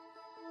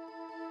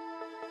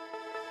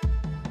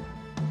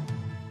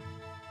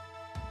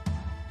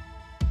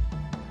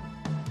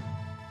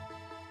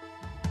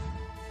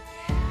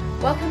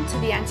Welcome to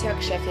the Antioch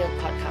Sheffield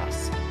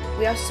podcast.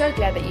 We are so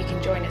glad that you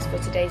can join us for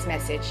today's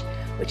message,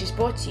 which is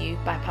brought to you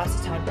by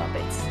Pastor Todd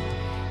Roberts.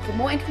 For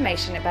more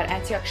information about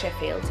Antioch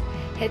Sheffield,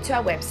 head to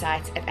our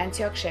website at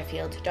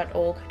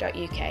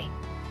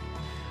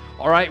antiochsheffield.org.uk.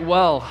 All right,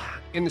 well,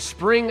 in the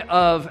spring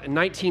of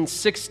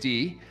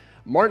 1960,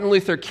 Martin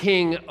Luther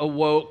King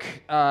awoke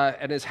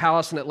at his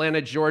house in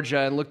Atlanta, Georgia,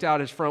 and looked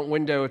out his front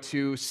window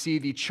to see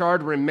the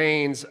charred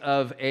remains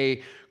of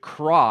a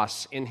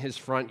cross in his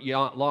front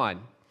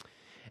lawn.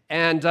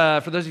 And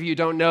for those of you who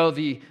don't know,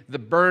 the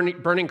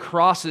burning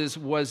crosses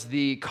was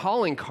the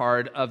calling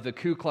card of the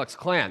Ku Klux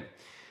Klan.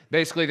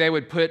 Basically, they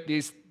would put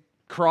these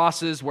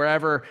crosses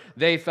wherever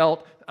they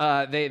felt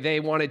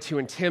they wanted to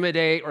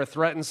intimidate or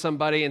threaten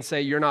somebody and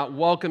say, you're not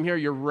welcome here,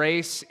 your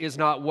race is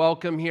not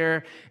welcome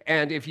here,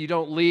 and if you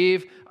don't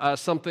leave,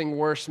 something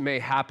worse may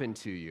happen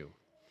to you.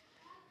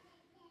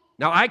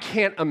 Now, I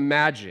can't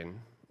imagine,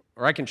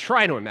 or I can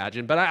try to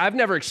imagine, but I've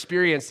never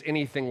experienced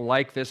anything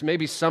like this.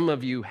 Maybe some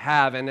of you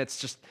have, and it's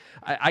just,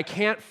 I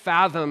can't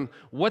fathom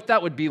what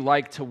that would be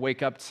like to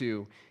wake up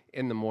to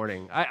in the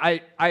morning.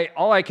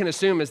 All I can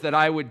assume is that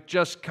I would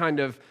just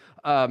kind of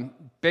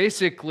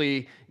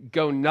basically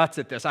go nuts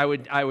at this. I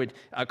would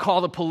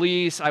call the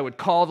police, I would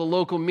call the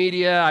local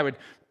media, I would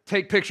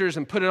take pictures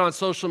and put it on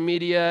social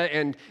media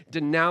and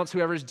denounce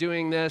whoever's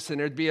doing this, and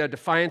there'd be a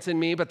defiance in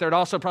me, but there'd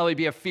also probably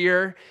be a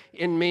fear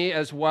in me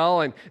as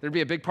well, and there'd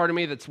be a big part of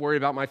me that's worried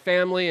about my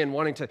family and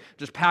wanting to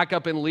just pack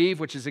up and leave,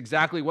 which is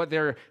exactly what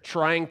they're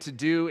trying to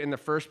do in the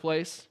first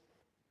place.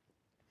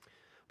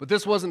 But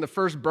this wasn't the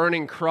first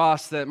burning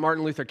cross that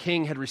Martin Luther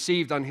King had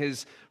received on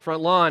his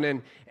front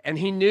lawn, and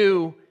he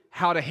knew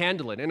how to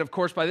handle it. And of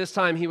course, by this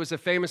time, he was a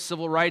famous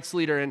civil rights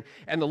leader, and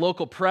the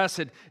local press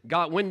had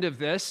got wind of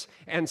this,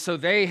 and so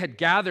they had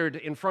gathered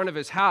in front of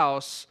his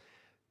house,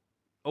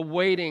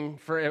 waiting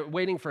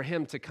for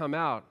him to come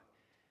out.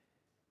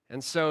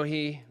 And so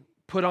he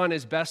put on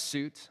his best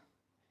suit,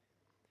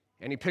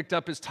 and he picked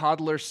up his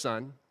toddler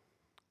son,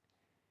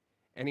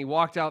 and he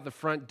walked out the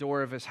front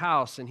door of his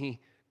house, and he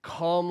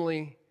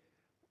calmly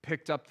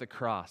picked up the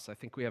cross. I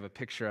think we have a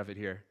picture of it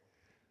here.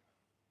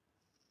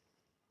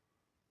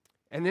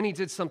 And then he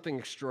did something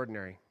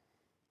extraordinary.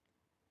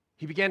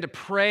 He began to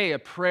pray a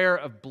prayer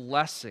of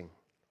blessing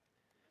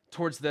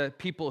towards the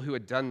people who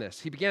had done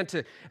this. He began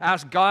to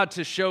ask God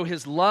to show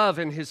his love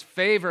and his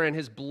favor and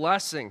his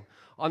blessing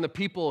on the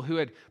people who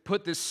had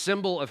put this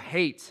symbol of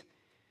hate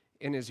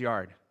in his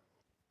yard.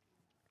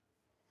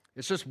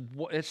 It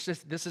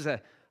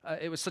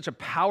was such a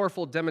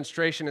powerful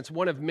demonstration. It's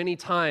one of many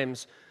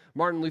times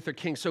Martin Luther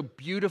King so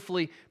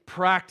beautifully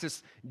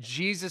practiced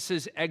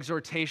Jesus'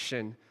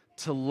 exhortation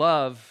to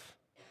love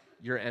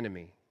your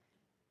enemy.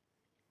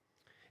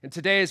 And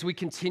today, as we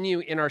continue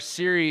in our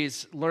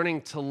series, Learning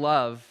to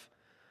Love,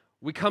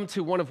 we come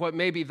to one of what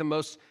may be the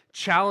most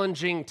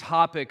challenging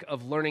topic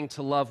of learning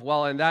to love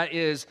well, and that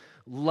is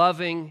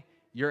loving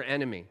your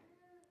enemy.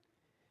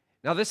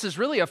 Now, this is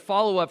really a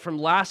follow-up from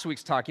last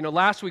week's talk.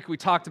 Last week we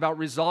talked about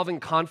resolving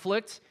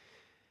conflict,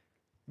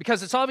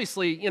 because it's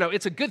obviously,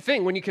 it's a good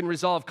thing when you can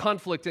resolve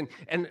conflict, and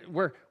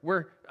we're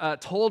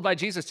told by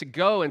Jesus to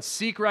go and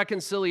seek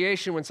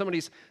reconciliation when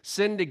somebody's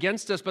sinned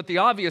against us. But the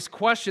obvious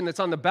question that's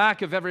on the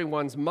back of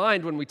everyone's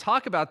mind when we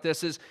talk about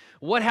this is,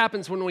 what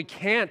happens when we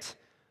can't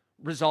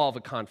resolve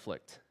a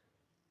conflict?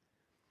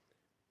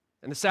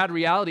 And the sad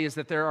reality is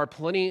that there are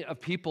plenty of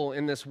people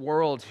in this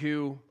world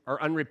who are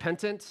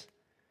unrepentant,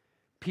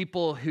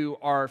 people who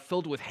are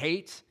filled with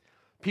hate,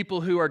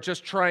 people who are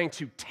just trying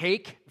to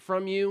take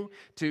from you,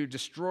 to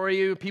destroy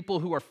you,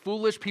 people who are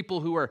foolish, people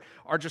who are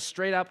just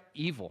straight up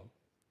evil.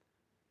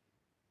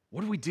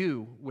 What do we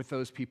do with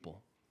those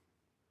people?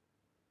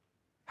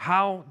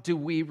 How do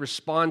we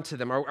respond to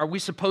them? Are we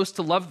supposed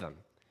to love them?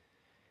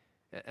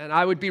 And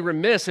I would be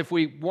remiss if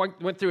we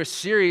went through a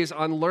series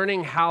on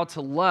learning how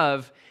to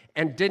love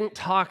and didn't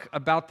talk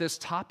about this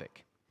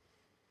topic.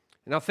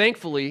 Now,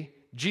 thankfully,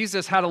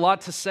 Jesus had a lot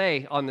to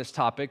say on this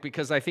topic,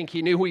 because I think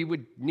he knew we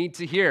would need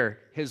to hear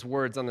his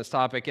words on this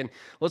topic. And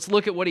let's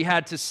look at what he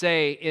had to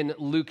say in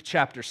Luke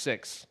chapter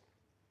 6.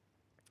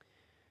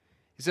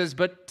 He says,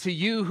 "But to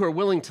you who are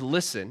willing to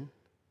listen,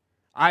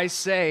 I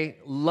say,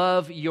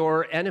 love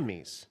your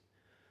enemies.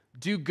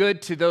 Do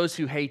good to those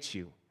who hate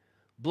you.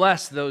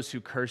 Bless those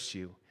who curse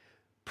you.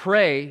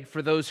 Pray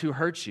for those who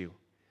hurt you.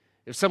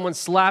 If someone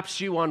slaps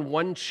you on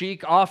one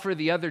cheek, offer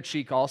the other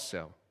cheek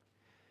also.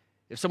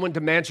 If someone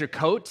demands your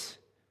coat,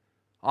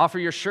 offer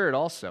your shirt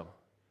also.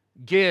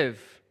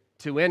 Give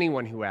to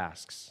anyone who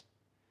asks.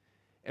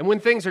 And when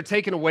things are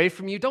taken away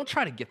from you, don't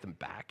try to get them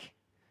back.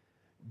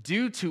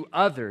 Do to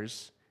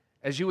others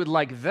as you would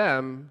like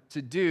them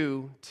to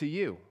do to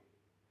you.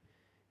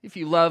 If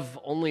you love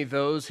only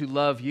those who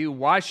love you,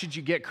 why should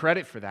you get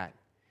credit for that?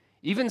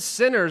 Even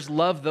sinners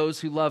love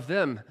those who love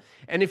them.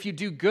 And if you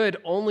do good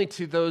only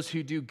to those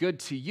who do good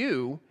to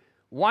you,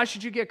 why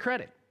should you get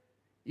credit?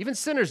 Even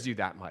sinners do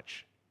that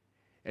much.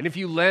 And if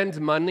you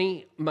lend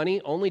money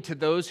only to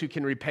those who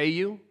can repay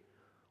you,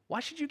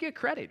 why should you get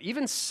credit?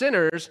 Even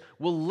sinners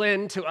will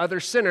lend to other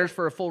sinners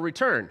for a full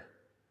return.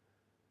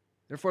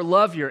 Therefore,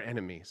 love your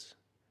enemies.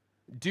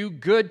 Do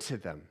good to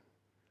them.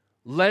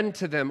 Lend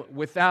to them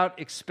without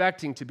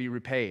expecting to be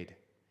repaid.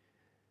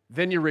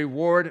 Then your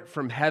reward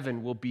from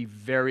heaven will be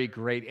very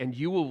great, and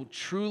you will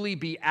truly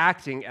be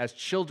acting as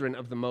children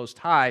of the Most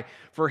High,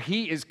 for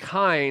He is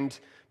kind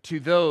to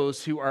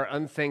those who are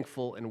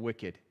unthankful and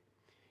wicked.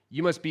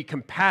 You must be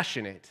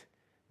compassionate,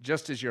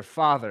 just as your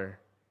Father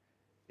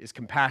is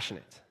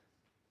compassionate.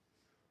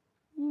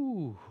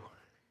 Ooh.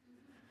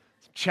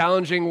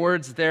 Challenging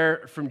words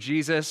there from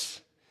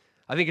Jesus.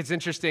 I think it's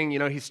interesting,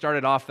 he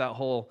started off that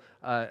whole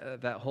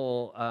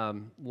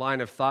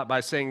line of thought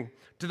by saying,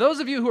 to those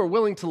of you who are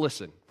willing to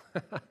listen.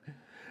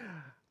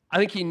 I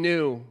think he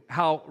knew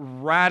how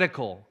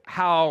radical,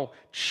 how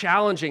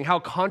challenging, how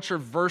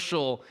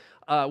controversial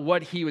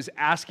what he was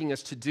asking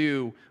us to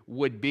do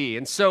would be.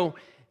 And so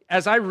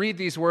as I read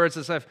these words,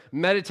 as I've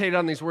meditated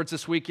on these words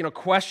this week,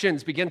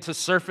 questions begin to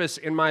surface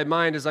in my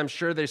mind, as I'm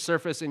sure they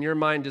surface in your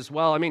mind as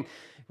well. I mean,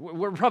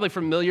 we're probably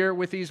familiar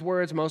with these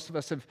words. Most of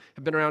us have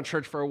been around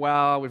church for a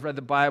while. We've read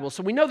the Bible.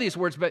 So we know these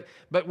words,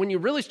 but when you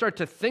really start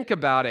to think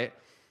about it,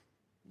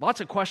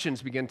 lots of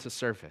questions begin to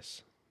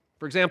surface.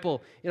 For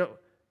example,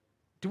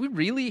 do we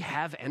really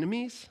have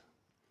enemies?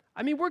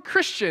 I mean, we're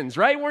Christians,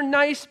 right? We're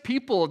nice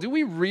people. Do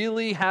we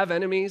really have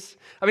enemies?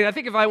 I mean, I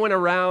think if I went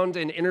around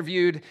and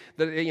interviewed,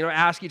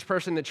 ask each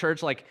person in the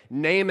church, like,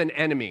 name an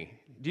enemy.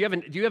 Do you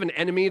have an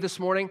enemy this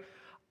morning?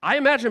 I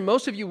imagine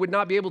most of you would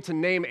not be able to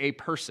name a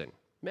person.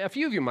 A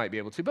few of you might be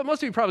able to, but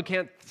most of you probably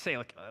can't say,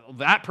 like,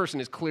 that person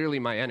is clearly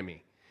my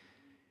enemy.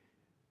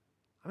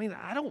 I mean,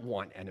 I don't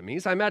want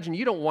enemies. I imagine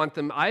you don't want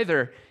them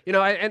either.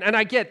 And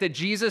I get that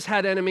Jesus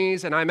had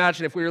enemies, and I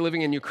imagine if we were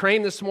living in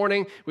Ukraine this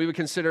morning, we would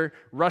consider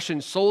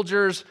Russian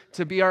soldiers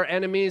to be our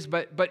enemies,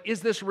 but is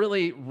this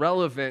really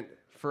relevant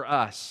for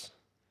us?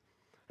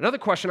 Another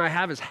question I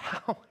have is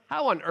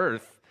how on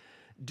earth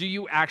do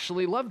you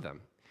actually love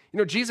them?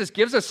 Jesus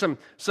gives us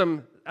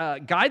some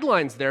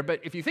guidelines there,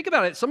 but if you think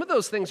about it, some of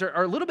those things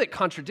are a little bit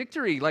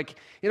contradictory. Like,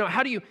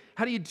 how do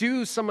you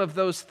do some of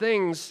those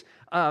things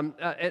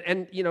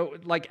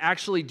like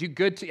actually do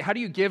good to, how do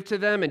you give to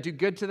them and do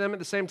good to them at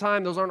the same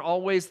time? Those aren't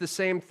always the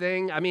same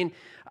thing. I mean,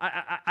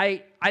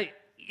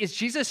 is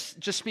Jesus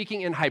just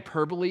speaking in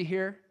hyperbole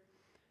here?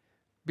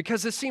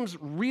 Because this seems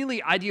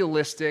really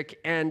idealistic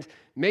and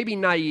maybe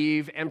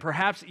naive and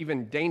perhaps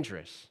even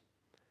dangerous.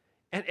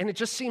 And it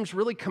just seems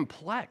really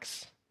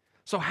complex.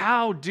 So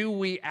how do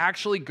we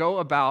actually go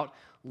about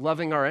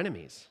loving our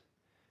enemies?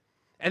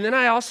 And then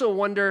I also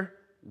wonder,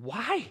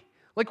 why?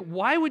 Like,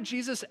 why would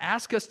Jesus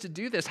ask us to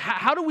do this?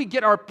 How do we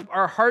get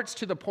our hearts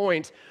to the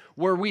point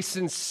where we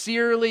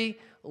sincerely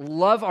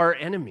love our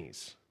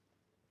enemies?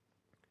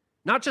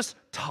 Not just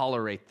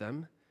tolerate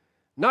them,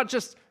 not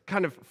just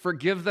kind of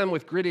forgive them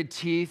with gritted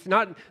teeth,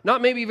 not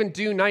maybe even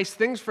do nice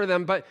things for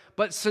them,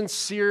 but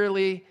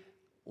sincerely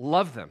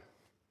love them.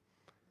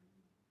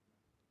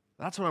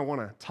 That's what I want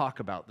to talk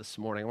about this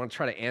morning. I want to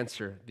try to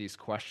answer these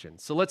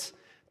questions. So let's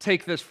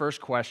take this first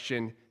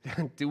question.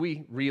 Do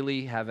we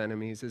really have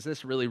enemies? Is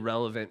this really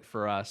relevant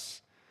for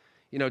us?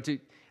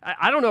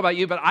 I don't know about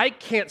you, but I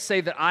can't say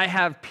that I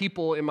have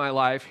people in my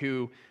life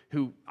who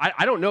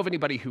I don't know of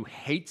anybody who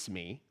hates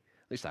me.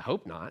 At least I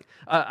hope not.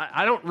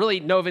 I don't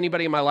really know of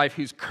anybody in my life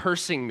who's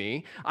cursing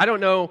me. I don't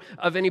know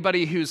of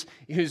anybody who's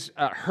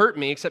hurt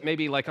me, except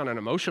maybe like on an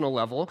emotional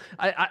level.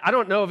 I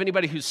don't know of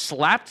anybody who's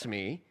slapped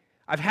me.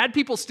 I've had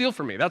people steal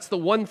from me. That's the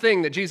one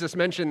thing that Jesus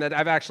mentioned that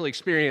I've actually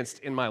experienced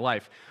in my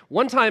life.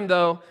 One time,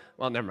 though,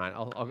 well, never mind.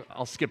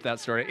 I'll skip that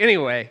story.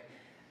 Anyway,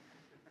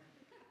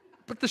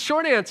 but the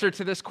short answer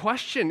to this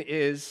question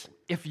is,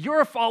 if you're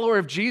a follower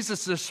of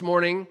Jesus this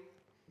morning,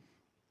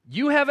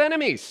 you have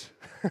enemies.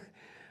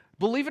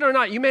 Believe it or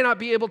not, you may not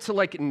be able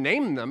to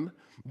name them,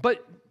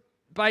 but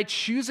by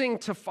choosing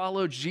to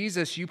follow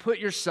Jesus, you put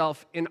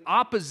yourself in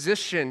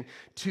opposition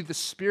to the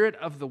spirit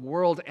of the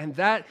world, and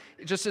that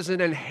just is an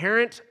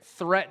inherent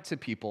threat to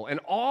people. And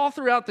all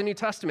throughout the New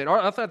Testament,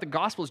 all throughout the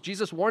Gospels,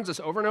 Jesus warns us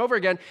over and over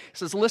again. He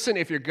says, listen,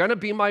 if you're going to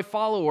be my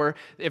follower,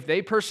 if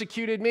they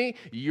persecuted me,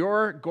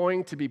 you're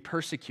going to be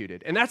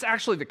persecuted. And that's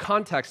actually the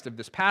context of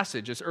this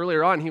passage. As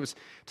earlier on, he was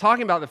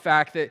talking about the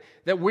fact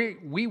that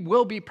we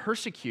will be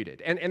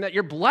persecuted, and that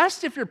you're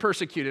blessed if you're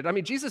persecuted. I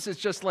mean, Jesus is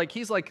just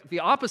he's like the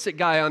opposite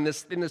guy in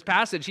this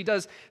passage. He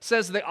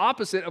says the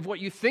opposite of what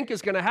you think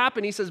is going to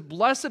happen. He says,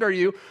 blessed are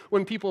you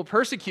when people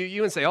persecute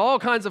you and say all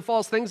kinds of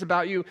false things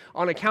about you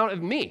on account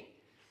of me.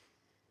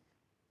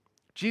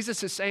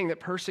 Jesus is saying that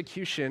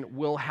persecution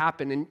will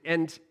happen.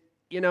 And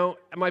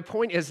my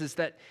point is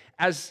that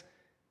as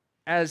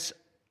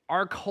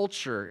our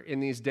culture in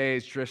these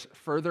days drifts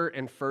further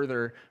and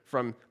further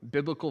from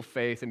biblical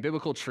faith and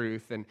biblical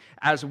truth, and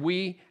as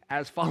we,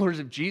 as followers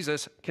of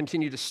Jesus,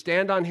 continue to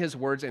stand on his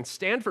words and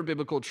stand for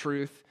biblical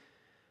truth,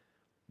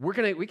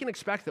 we can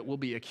expect that we'll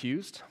be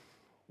accused.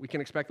 We can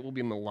expect that we'll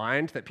be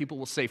maligned, that people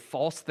will say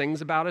false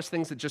things about us,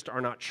 things that just are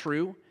not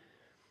true.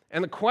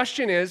 And the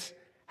question is,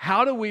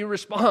 how do we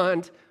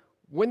respond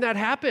when that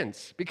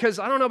happens. Because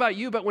I don't know about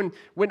you, but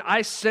when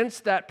I sense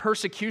that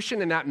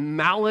persecution and that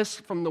malice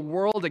from the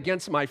world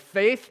against my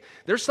faith,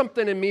 there's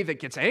something in me that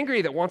gets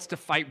angry, that wants to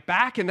fight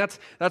back, and that's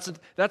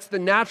the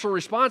natural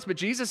response. But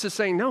Jesus is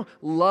saying, no,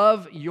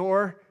 love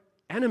your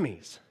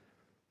enemies.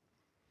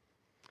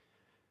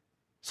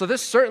 So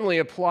this certainly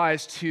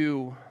applies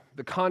to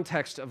the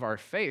context of our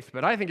faith,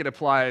 but I think it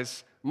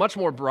applies much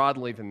more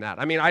broadly than that.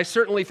 I mean, I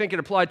certainly think it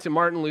applied to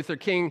Martin Luther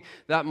King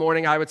that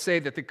morning. I would say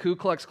that the Ku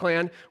Klux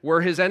Klan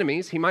were his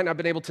enemies. He might not have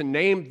been able to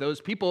name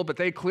those people, but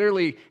they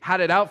clearly had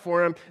it out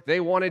for him. They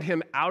wanted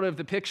him out of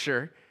the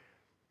picture.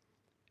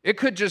 It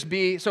could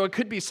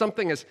be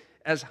something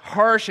as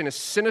harsh and as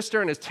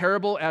sinister and as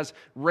terrible as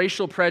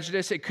racial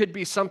prejudice. It could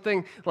be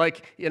something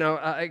like,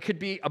 it could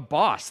be a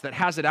boss that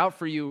has it out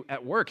for you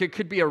at work. It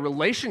could be a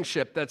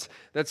relationship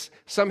that's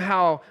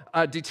somehow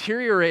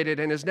deteriorated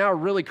and is now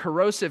really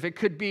corrosive. It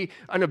could be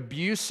an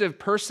abusive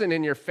person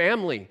in your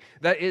family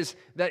that is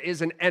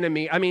an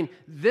enemy. I mean,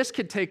 this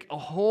could take a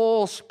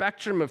whole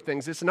spectrum of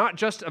things. It's not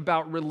just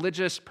about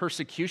religious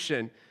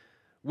persecution.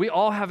 We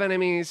all have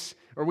enemies,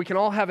 or we can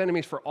all have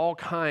enemies for all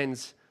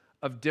kinds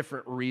of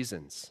different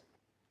reasons.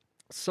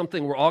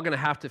 Something we're all going to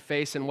have to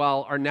face, and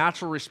while our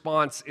natural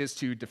response is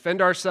to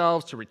defend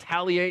ourselves, to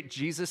retaliate,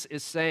 Jesus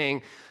is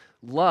saying,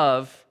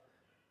 love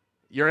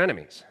your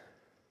enemies.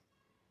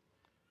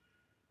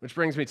 Which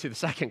brings me to the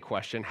second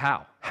question,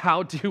 how?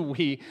 How do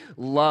we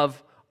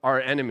love our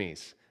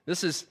enemies?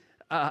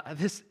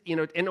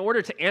 In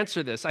order to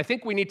answer this, I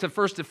think we need to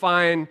first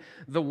define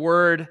the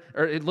word,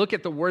 or look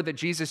at the word that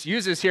Jesus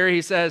uses here.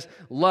 He says,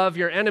 love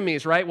your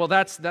enemies, right? Well,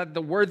 that's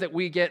the word that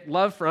we get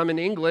love from in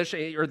English,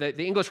 or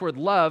the English word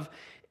love,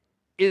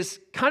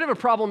 is kind of a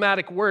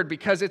problematic word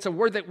because it's a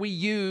word that we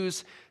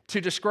use to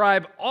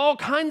describe all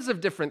kinds of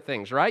different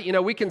things, right?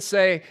 I can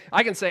say,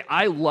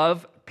 I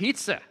love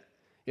pizza,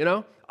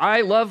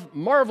 I love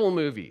Marvel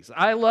movies.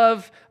 I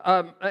love,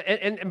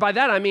 and by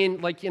that I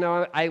mean,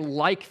 I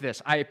like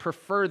this. I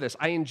prefer this.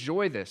 I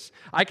enjoy this.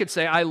 I could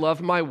say I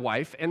love my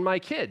wife and my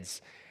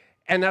kids.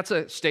 And that's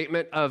a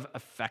statement of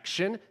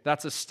affection.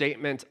 That's a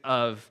statement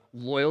of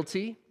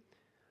loyalty.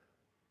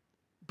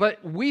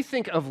 But we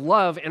think of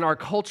love in our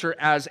culture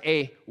as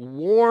a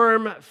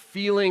warm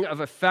feeling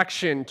of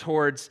affection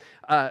towards,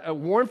 a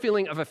warm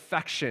feeling of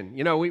affection.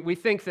 We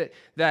think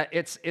that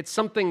it's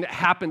something that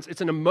happens,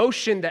 it's an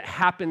emotion that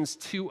happens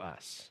to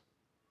us.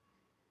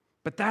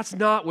 But that's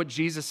not what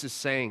Jesus is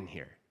saying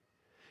here.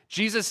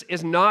 Jesus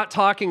is not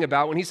talking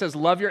about, when he says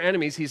love your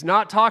enemies, he's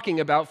not talking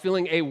about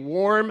feeling a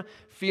warm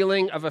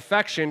feeling of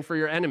affection for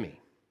your enemy.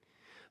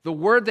 The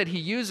word that he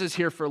uses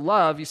here for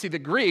love, you see, the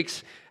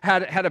Greeks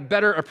had a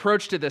better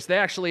approach to this. They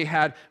actually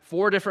had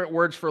 4 different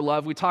words for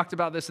love. We talked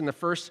about this in the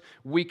first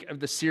week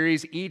of the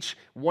series. Each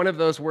one of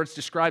those words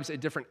describes a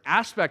different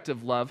aspect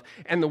of love.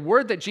 And the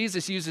word that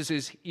Jesus uses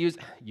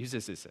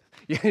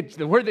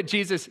the word that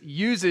Jesus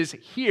uses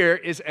here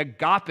is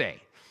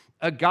agape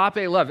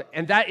love.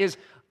 And that is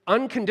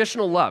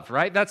unconditional love,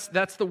 right?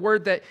 That's the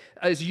word that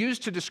is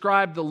used to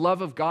describe the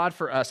love of God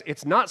for us.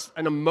 It's not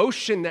an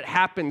emotion that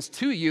happens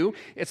to you.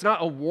 It's not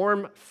a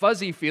warm,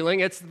 fuzzy feeling.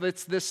 It's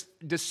this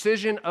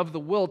decision of the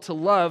will to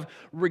love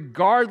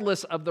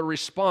regardless of the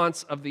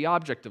response of the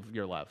object of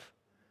your love.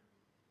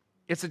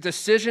 It's a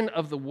decision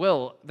of the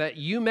will that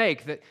you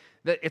make, that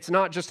it's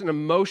not just an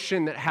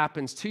emotion that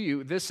happens to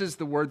you. This is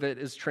the word that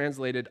is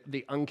translated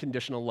the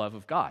unconditional love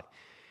of God.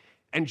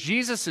 And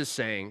Jesus is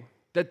saying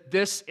that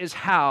this is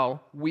how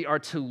we are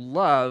to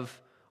love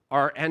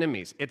our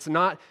enemies. It's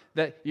not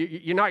that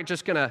you're not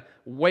just going to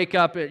wake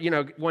up,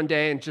 one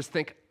day and just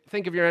think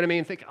of your enemy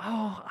and think,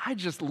 oh, I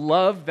just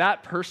love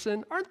that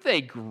person. Aren't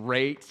they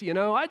great?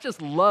 I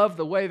just love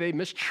the way they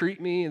mistreat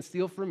me and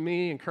steal from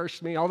me and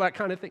curse me, all that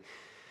kind of thing.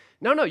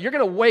 No, you're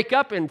going to wake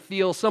up and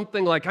feel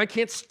something like, I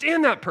can't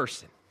stand that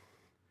person.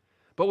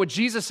 But what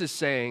Jesus is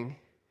saying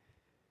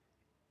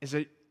is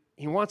that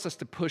he wants us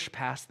to push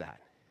past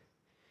that.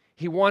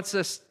 He wants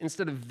us,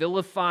 instead of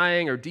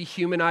vilifying or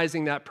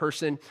dehumanizing that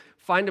person,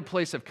 find a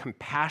place of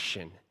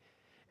compassion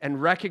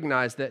and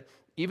recognize that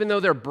even though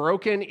they're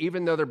broken,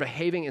 even though they're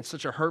behaving in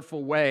such a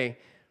hurtful way,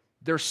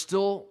 they're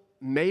still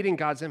made in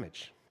God's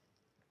image.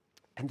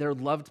 And they're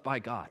loved by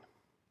God.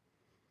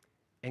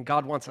 And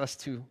God wants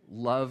to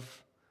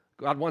love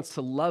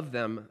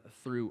them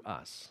through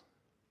us.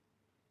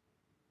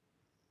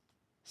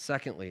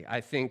 Secondly,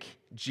 I think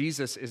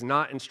Jesus is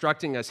not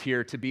instructing us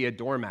here to be a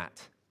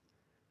doormat.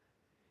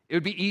 It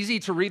would be easy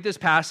to read this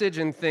passage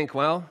and think,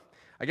 well,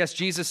 I guess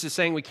Jesus is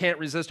saying we can't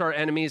resist our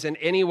enemies in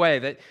any way,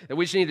 that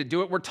we just need to do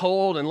what we're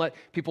told and let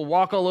people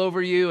walk all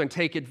over you and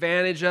take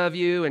advantage of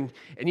you, and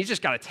you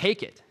just got to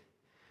take it.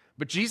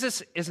 But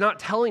Jesus is not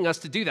telling us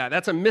to do that.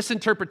 That's a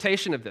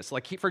misinterpretation of this.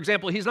 For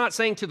example, he's not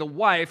saying to the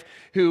wife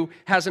who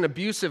has an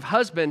abusive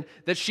husband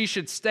that she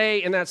should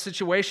stay in that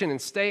situation and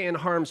stay in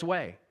harm's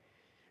way.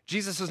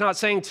 Jesus is not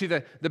saying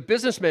to the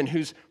businessman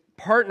whose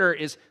partner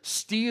is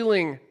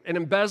stealing and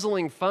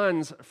embezzling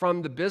funds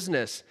from the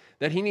business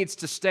that he needs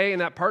to stay in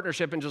that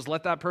partnership and just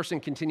let that person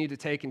continue to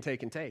take and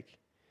take and take.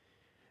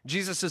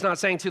 Jesus is not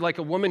saying to like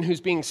a woman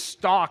who's being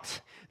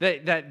stalked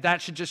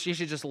that she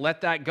should just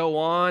let that go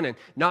on and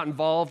not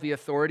involve the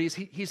authorities.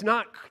 He's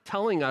not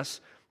telling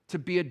us to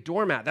be a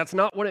doormat. That's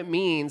not what it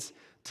means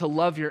to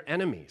love your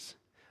enemies.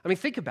 I mean,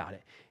 think about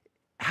it.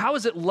 How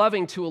is it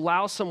loving to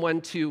allow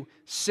someone to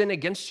sin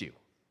against you?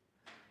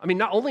 I mean,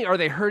 not only are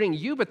they hurting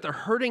you, but they're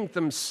hurting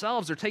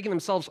themselves. They're taking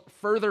themselves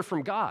further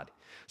from God.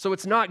 So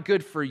it's not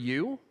good for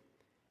you,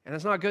 and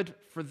it's not good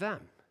for them.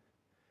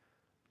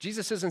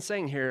 Jesus isn't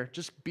saying here,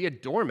 just be a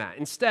doormat.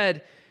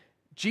 Instead,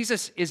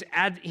 Jesus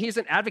he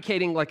isn't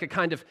advocating like a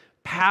kind of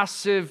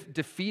passive,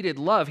 defeated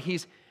love.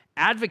 He's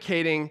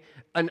advocating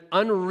an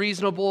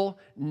unreasonable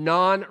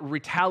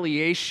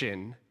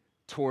non-retaliation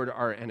toward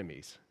our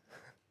enemies.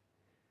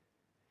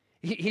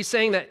 He's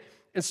saying that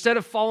instead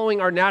of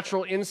following our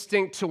natural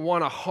instinct to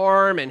want to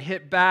harm and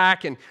hit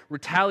back and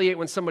retaliate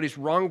when somebody's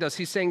wronged us,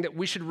 he's saying that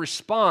we should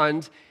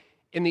respond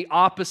in the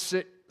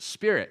opposite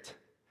spirit.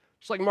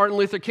 Just like Martin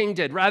Luther King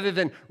did. Rather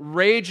than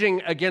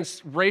raging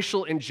against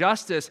racial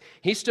injustice,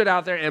 he stood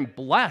out there and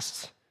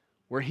blessed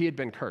where he had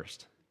been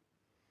cursed.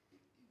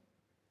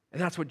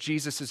 And that's what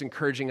Jesus is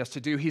encouraging us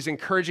to do. He's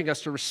encouraging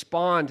us to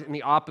respond in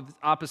the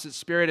opposite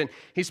spirit. And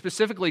he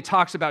specifically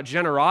talks about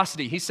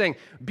generosity. He's saying,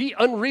 be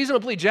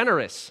unreasonably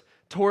generous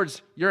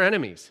towards your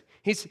enemies.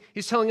 He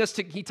tells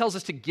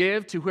us to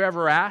give to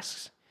whoever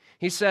asks.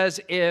 He says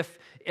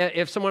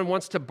if someone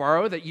wants to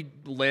borrow, that you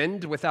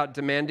lend without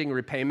demanding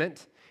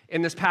repayment.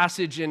 In this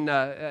passage,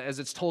 as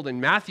it's told in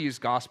Matthew's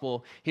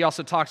gospel, he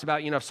also talks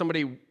about, if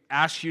somebody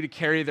asks you to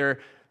carry their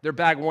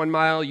bag 1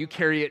 mile, you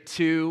carry it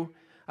 2.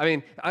 I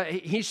mean,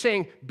 he's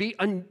saying be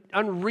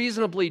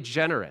unreasonably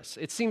generous.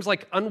 It seems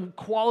like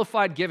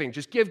unqualified giving.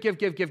 Just give.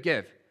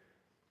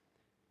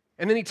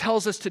 And then he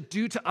tells us to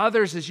do to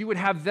others as you would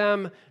have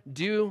them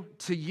do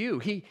to you.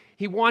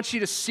 He wants you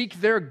to seek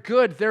their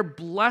good, their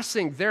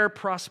blessing, their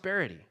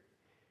prosperity.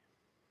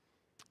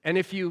 And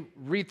if you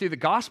read through the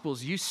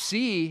Gospels, you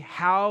see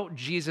how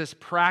Jesus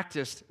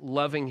practiced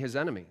loving his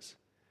enemies.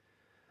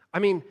 I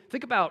mean,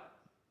 think about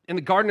in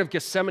the Garden of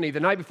Gethsemane, the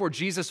night before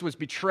Jesus was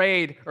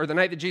betrayed, or the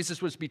night that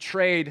Jesus was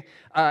betrayed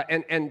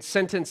and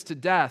sentenced to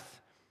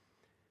death.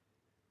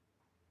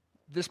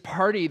 This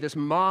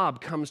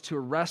mob comes to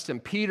arrest him.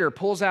 Peter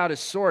pulls out his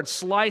sword,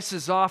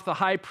 slices off the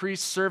high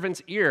priest's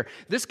servant's ear.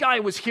 This guy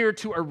was here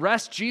to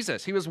arrest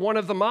Jesus. He was one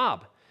of the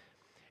mob.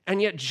 And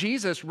yet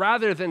Jesus,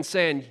 rather than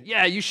saying,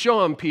 yeah, you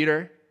show him,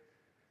 Peter,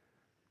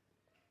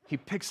 he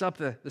picks up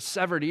the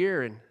severed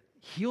ear and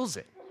heals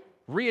it,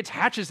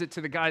 reattaches it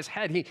to the guy's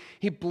head.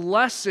 He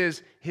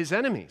blesses his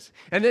enemies.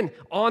 And then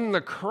on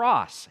the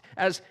cross,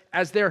 as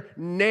they're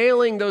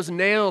nailing those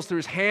nails through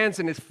his hands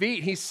and his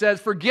feet, he says,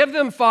 forgive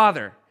them,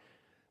 Father.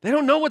 They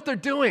don't know what they're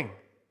doing.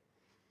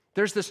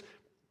 There's this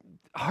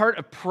heart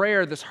of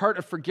prayer, this heart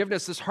of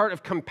forgiveness, this heart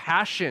of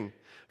compassion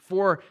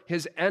for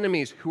his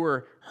enemies who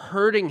are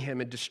hurting him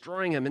and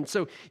destroying him. And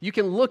so you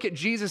can look at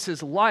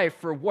Jesus' life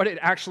for what it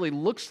actually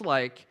looks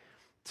like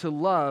to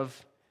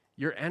love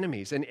your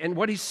enemies. And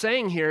what he's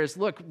saying here is,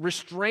 look,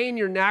 restrain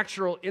your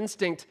natural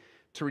instinct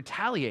to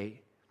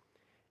retaliate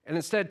and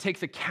instead take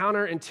the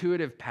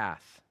counterintuitive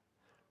path.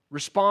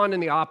 Respond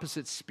in the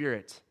opposite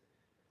spirit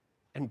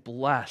and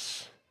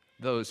bless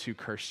those who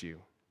curse you.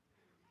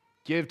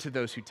 Give to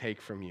those who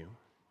take from you.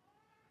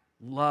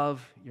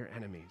 Love your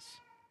enemies.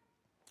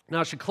 Now,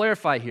 I should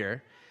clarify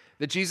here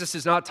that Jesus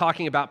is not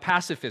talking about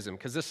pacifism,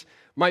 because this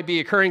might be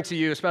occurring to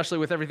you, especially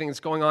with everything that's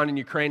going on in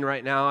Ukraine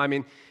right now. I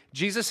mean,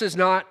 Jesus is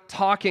not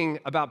talking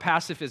about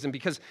pacifism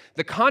because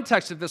the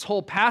context of this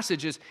whole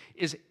passage is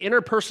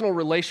interpersonal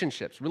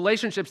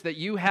relationships that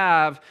you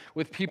have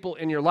with people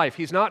in your life.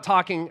 He's not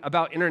talking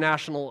about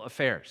international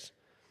affairs.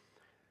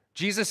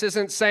 Jesus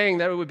isn't saying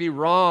that it would be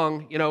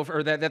wrong,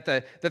 or that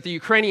the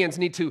Ukrainians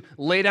need to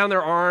lay down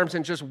their arms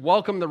and just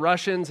welcome the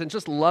Russians and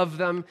just love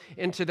them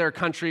into their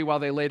country while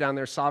they lay down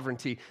their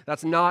sovereignty.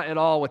 That's not at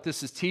all what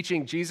this is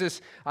teaching.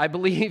 Jesus, I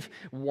believe,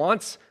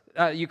 wants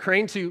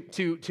Ukraine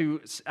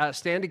to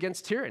stand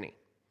against tyranny.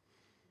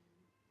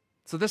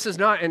 So this is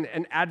not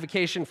an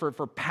advocation for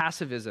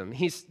pacifism.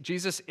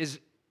 Jesus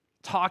is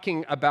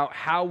talking about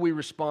how we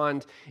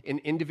respond in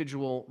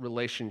individual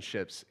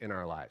relationships in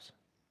our lives.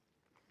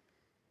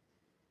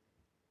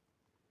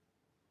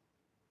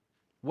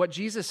 What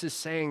Jesus is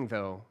saying,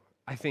 though,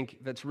 I think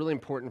that's really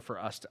important for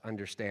us to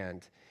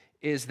understand,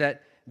 is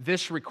that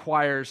this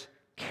requires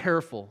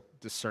careful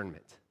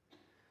discernment.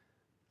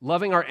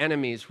 Loving our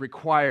enemies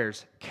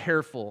requires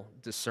careful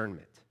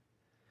discernment.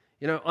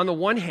 On the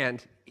one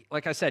hand,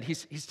 like I said,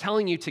 he's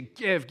telling you to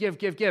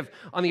give.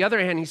 On the other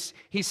hand,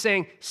 he's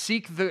saying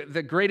seek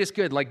the greatest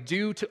good, like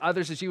do to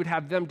others as you would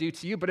have them do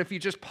to you. But if you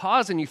just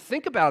pause and you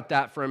think about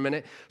that for a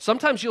minute,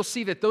 sometimes you'll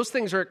see that those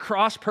things are at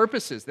cross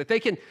purposes, that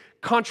they can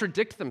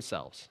contradict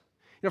themselves.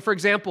 For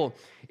example,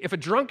 if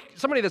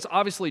somebody that's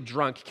obviously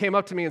drunk came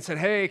up to me and said,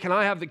 hey, can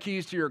I have the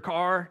keys to your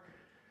car?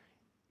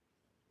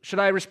 Should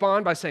I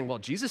respond by saying, well,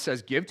 Jesus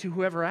says give to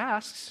whoever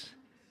asks?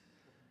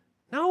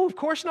 No, of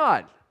course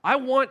not. I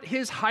want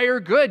his higher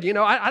good.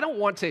 I don't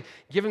want to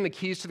give him the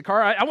keys to the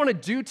car. I want to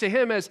do to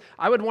him as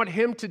I would want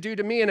him to do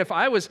to me. And if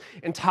I was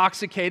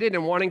intoxicated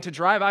and wanting to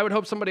drive, I would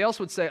hope somebody else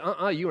would say,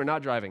 you are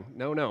not driving.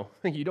 No,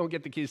 you don't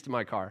get the keys to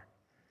my car.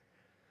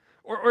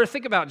 Or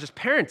think about just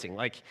parenting.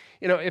 Like,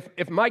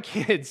 if my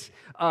kids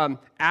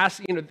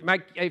ask,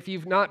 if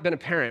you've not been a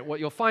parent, what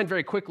you'll find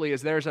very quickly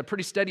is there's a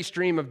pretty steady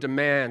stream of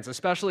demands,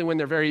 especially when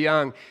they're very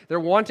young. They're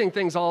wanting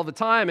things all the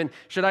time. And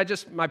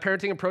my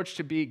parenting approach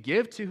to be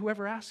give to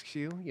whoever asks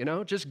you,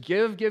 just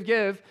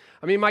give.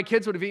 I mean, my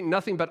kids would have eaten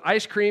nothing but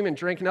ice cream and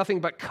drank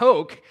nothing but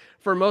Coke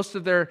for most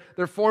of their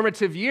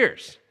formative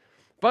years.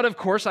 But of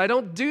course, I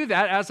don't do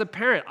that as a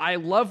parent. I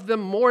love them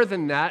more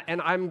than that, and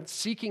I'm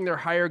seeking their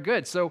higher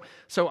good. So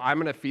I'm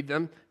going to feed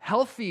them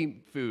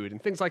healthy food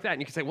and things like that.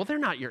 And you can say, well, they're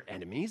not your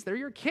enemies. They're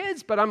your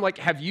kids. But I'm like,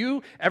 have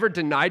you ever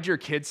denied your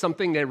kids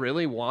something they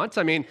really want?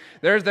 I mean,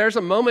 there's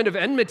a moment of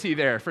enmity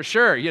there for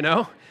sure,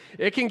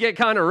 It can get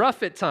kind of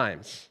rough at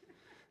times.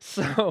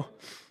 So,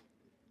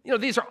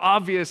 these are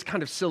obvious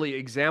kind of silly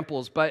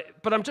examples, but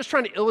I'm just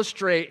trying to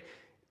illustrate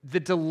the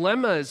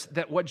dilemmas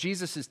that what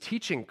Jesus is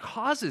teaching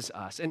causes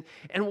us. And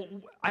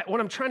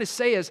what I'm trying to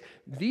say is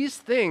these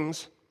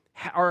things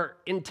are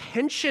in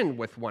tension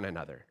with one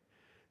another.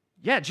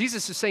 Yeah,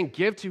 Jesus is saying,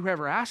 give to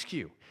whoever asks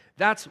you.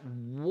 That's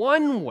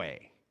one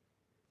way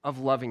of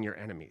loving your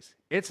enemies.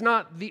 It's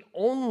not the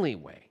only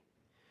way.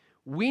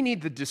 We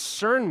need the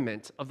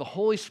discernment of the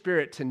Holy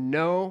Spirit to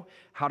know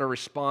how to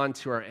respond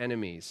to our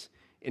enemies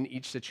in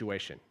each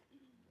situation.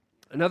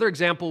 Another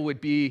example would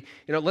be,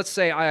 let's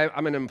say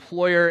I'm an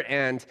employer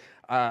and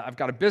I've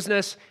got a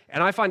business,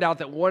 and I find out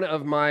that one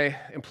of my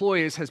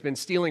employees has been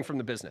stealing from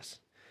the business,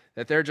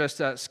 that they're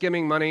just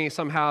skimming money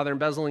somehow, they're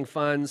embezzling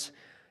funds.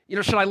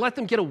 Should I let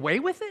them get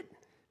away with it?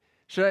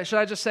 Should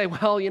I just say,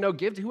 well,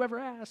 give to whoever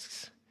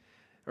asks?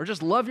 Or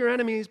just love your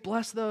enemies,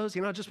 bless those,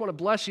 I just want to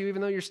bless you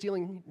even though you're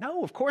stealing?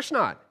 No, of course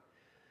not.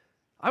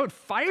 I would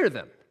fire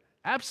them,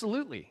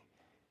 absolutely.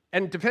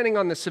 And depending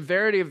on the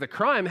severity of the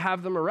crime,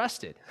 have them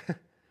arrested.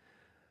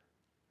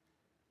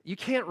 You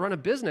can't run a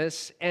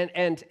business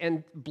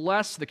and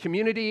bless the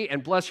community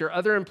and bless your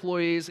other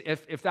employees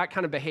if that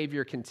kind of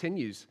behavior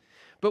continues.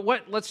 But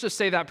let's just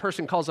say that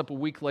person calls up a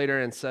week later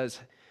and says,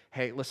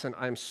 hey, listen,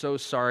 I'm so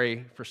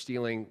sorry for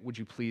stealing. Would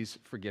you please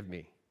forgive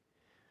me?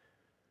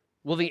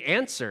 Well, the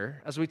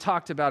answer, as we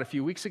talked about a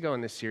few weeks ago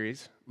in this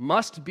series,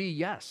 must be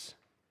yes.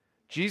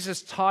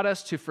 Jesus taught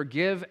us to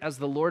forgive as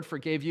the Lord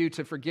forgave you,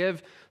 to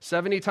forgive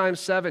 70 times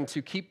 7,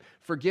 to keep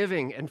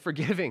forgiving and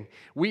forgiving.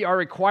 We are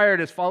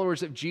required as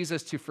followers of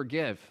Jesus to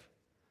forgive.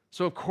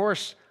 So of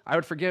course, I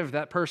would forgive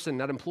that person,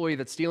 that employee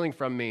that's stealing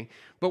from me.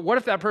 But what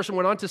if that person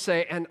went on to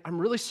say, and I'm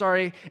really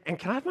sorry, and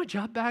can I have my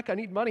job back? I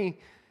need money.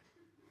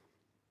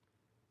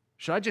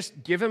 Should I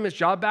just give him his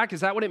job back?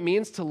 Is that what it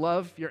means to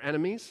love your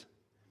enemies?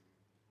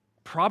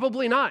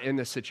 Probably not in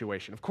this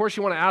situation. Of course,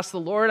 you want to ask the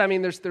Lord. I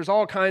mean, there's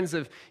all kinds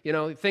of,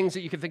 things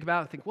that you can think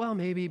about and think, well,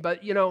 maybe.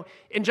 But,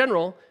 in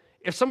general,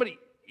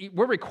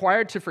 we're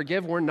required to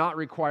forgive, we're not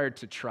required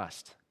to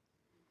trust.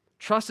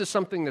 Trust is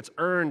something that's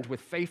earned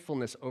with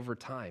faithfulness over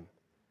time.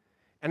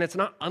 And it's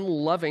not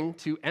unloving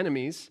to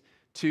enemies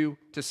to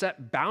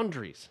set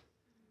boundaries,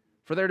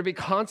 for there to be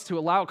to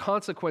allow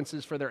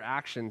consequences for their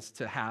actions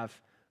to have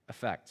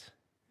effect.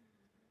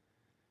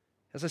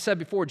 As I said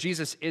before,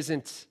 Jesus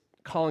isn't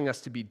calling us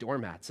to be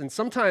doormats. And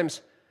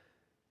sometimes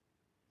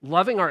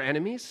loving our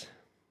enemies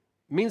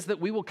means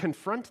that we will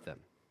confront them.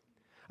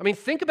 I mean,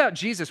 think about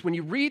Jesus when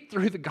you read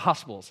through the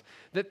Gospels,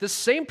 that the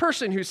same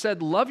person who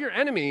said, love your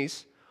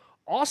enemies,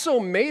 also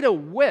made a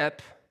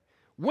whip,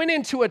 went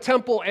into a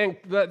temple and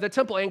the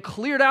temple and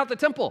cleared out the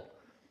temple.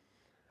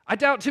 I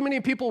doubt too many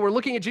people were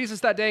looking at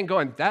Jesus that day and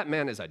going, that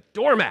man is a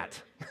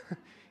doormat.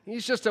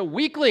 He's just a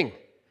weakling.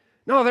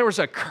 No, there was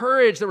a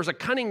courage, there was a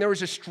cunning, there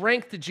was a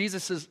strength to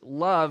Jesus'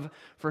 love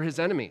for his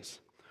enemies.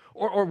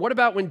 Or what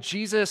about when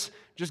Jesus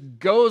just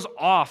goes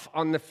off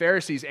on the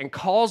Pharisees and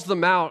calls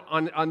them out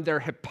on their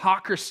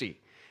hypocrisy?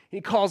 He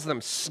calls them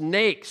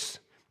snakes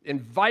and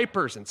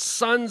vipers and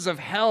sons of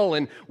hell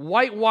and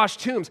whitewashed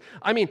tombs.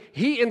 I mean,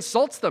 he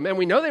insults them, and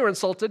we know they were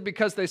insulted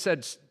because they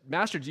said,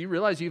 Master, do you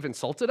realize you've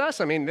insulted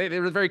us? I mean, they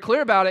were very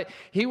clear about it.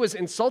 He was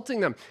insulting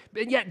them.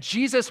 And yet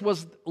Jesus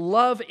was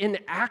love in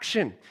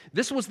action.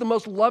 This was the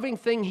most loving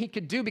thing he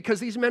could do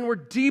because these men were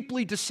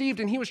deeply deceived,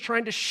 and he was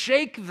trying to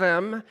shake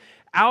them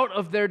out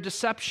of their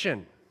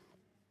deception.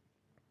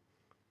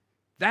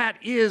 That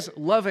is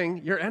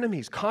loving your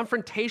enemies.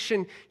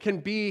 Confrontation can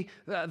be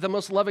the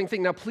most loving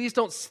thing. Now, please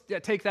don't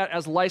take that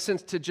as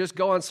license to just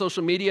go on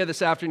social media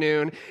this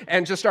afternoon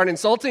and just start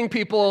insulting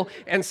people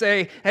and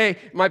say, hey,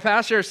 my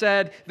pastor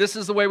said this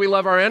is the way we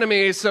love our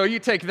enemies, so you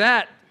take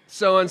that,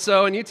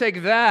 so-and-so, and you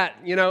take that.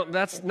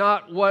 That's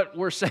not what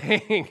we're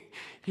saying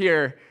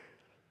here.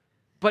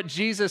 But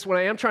Jesus, what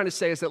I am trying to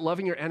say is that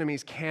loving your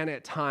enemies can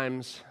at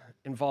times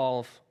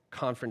involve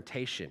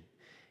confrontation.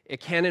 It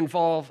can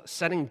involve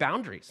setting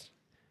boundaries.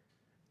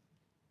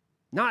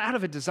 Not out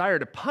of a desire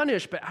to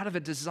punish, but out of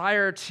a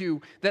desire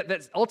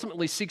that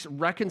ultimately seeks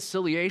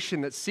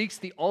reconciliation, that seeks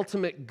the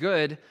ultimate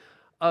good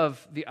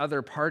of the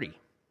other party.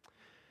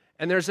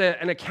 And there's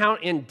an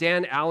account in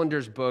Dan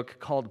Allender's book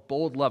called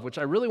Bold Love, which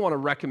I really want to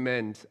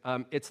recommend.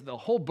 The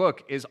whole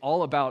book is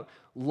all about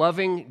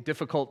loving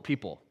difficult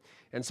people.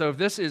 And so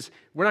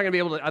we're not going to be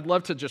able to, I'd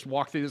love to just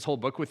walk through this whole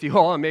book with you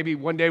all, and maybe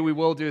one day we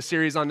will do a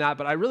series on that,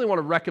 but I really want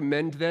to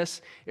recommend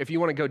this if you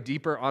want to go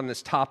deeper on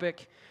this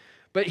topic.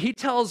 But he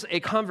tells about a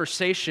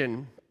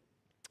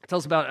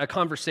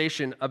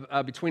conversation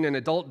between an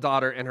adult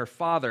daughter and her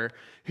father,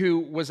 who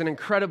was an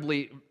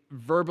incredibly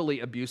verbally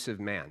abusive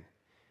man.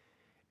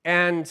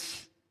 And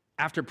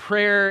after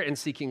prayer and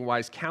seeking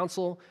wise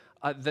counsel,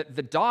 the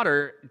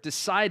daughter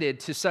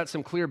decided to set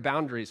some clear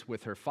boundaries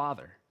with her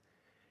father.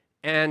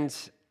 And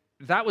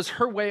that was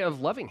her way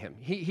of loving him.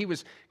 He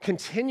was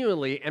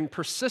continually and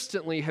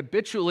persistently,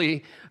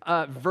 habitually,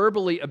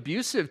 verbally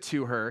abusive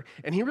to her.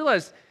 And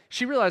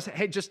she realized,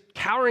 hey, just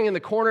cowering in the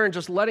corner and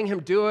just letting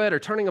him do it, or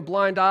turning a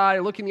blind eye,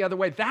 or looking the other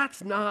way,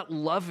 that's not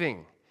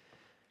loving.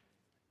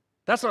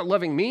 That's not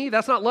loving me.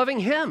 That's not loving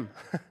him.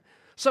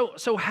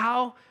 So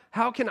how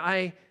can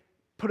I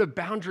put a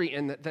boundary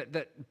in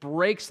that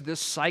breaks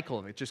this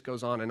cycle? It just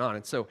goes on.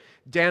 And so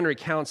Dan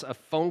recounts a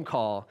phone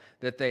call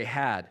that they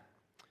had.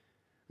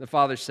 The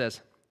father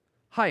says,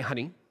 "Hi,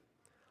 honey.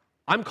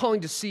 I'm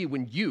calling to see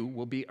when you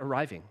will be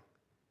arriving."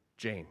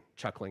 Jane,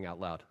 chuckling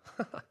out loud.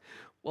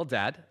 "Well,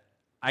 Dad,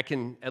 I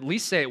can at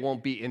least say it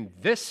won't be in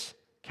this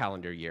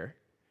calendar year."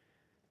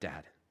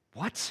 Dad,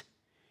 "What?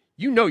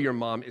 You know your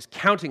mom is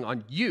counting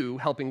on you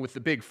helping with the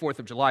big 4th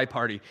of July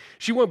party.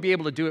 She won't be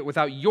able to do it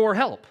without your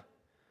help."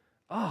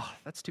 "Oh,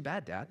 that's too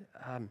bad, Dad.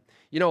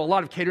 A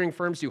lot of catering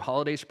firms do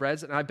holiday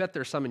spreads, and I bet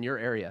there's some in your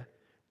area."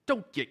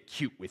 "Don't get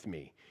cute with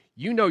me.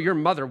 You know your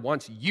mother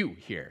wants you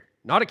here,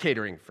 not a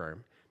catering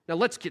firm. Now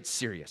let's get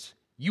serious.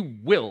 You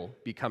will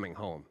be coming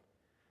home."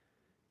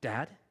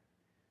 "Dad,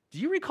 do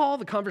you recall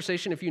the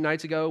conversation a few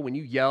nights ago when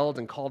you yelled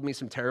and called me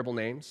some terrible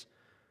names?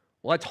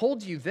 Well, I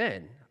told you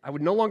then I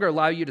would no longer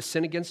allow you to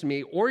sin against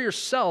me or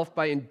yourself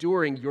by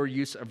enduring your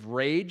use of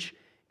rage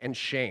and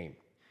shame.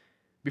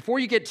 Before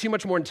you get too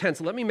much more intense,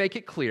 let me make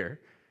it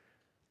clear.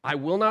 I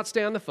will not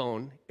stay on the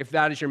phone if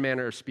that is your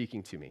manner of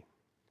speaking to me.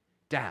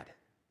 Dad,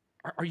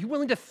 are you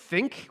willing to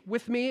think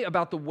with me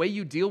about the way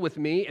you deal with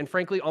me and,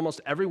 frankly,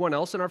 almost everyone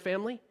else in our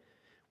family?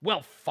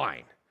 Well,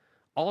 fine.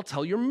 I'll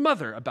tell your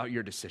mother about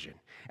your decision.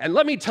 And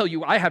let me tell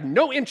you, I have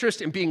no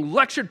interest in being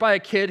lectured by a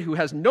kid who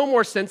has no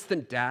more sense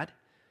than Dad.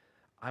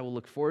 I will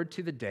look forward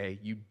to the day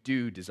you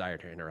do desire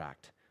to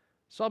interact.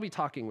 So I'll be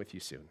talking with you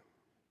soon.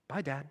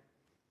 Bye, Dad."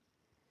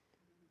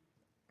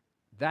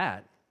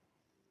 That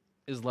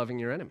is loving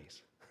your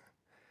enemies.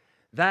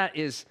 That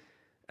is,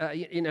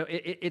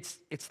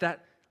 it's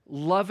that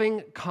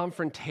loving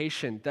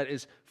confrontation that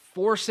is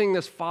forcing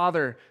this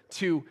father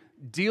to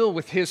deal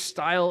with his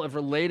style of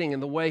relating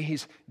and the way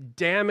he's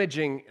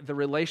damaging the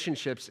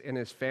relationships in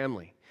his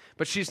family.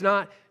 But she's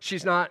not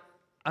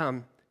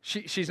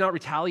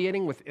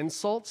retaliating with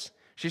insults.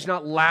 She's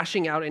not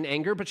lashing out in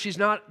anger, but she's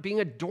not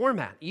being a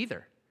doormat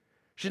either.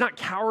 She's not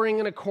cowering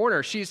in a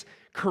corner. She's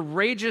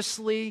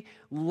courageously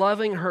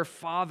loving her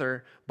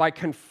father by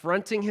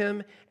confronting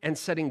him and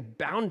setting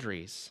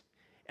boundaries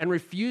and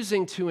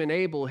refusing to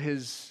enable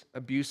his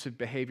abusive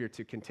behavior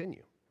to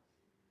continue.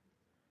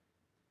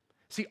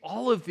 See,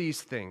 all of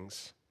these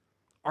things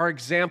are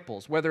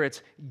examples, whether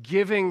it's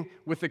giving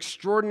with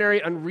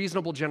extraordinary,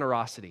 unreasonable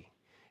generosity,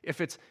 if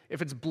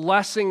it's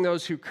blessing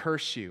those who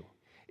curse you,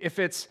 if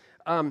it's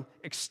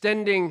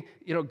extending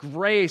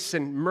grace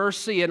and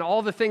mercy and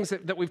all the things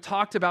that we've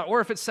talked about, or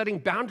if it's setting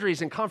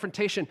boundaries and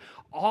confrontation,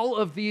 all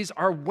of these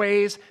are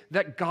ways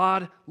that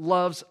God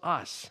loves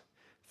us.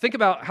 Think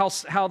about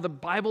how the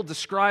Bible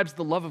describes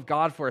the love of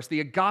God for us, the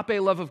agape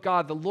love of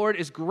God. The Lord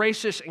is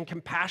gracious and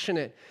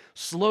compassionate,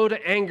 slow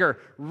to anger,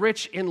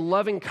 rich in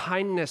loving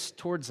kindness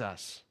towards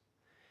us.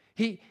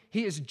 He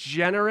is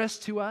generous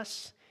to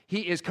us.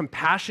 He is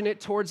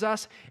compassionate towards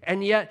us,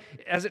 and yet,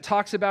 as it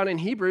talks about in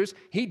Hebrews,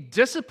 he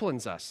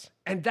disciplines us,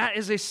 and that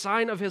is a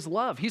sign of his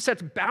love. He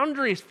sets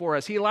boundaries for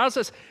us. He allows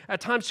us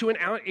at times to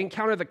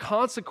encounter the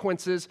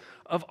consequences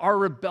of our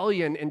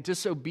rebellion and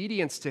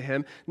disobedience to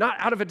him, not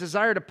out of a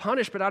desire to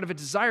punish, but out of a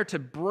desire to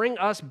bring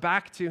us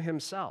back to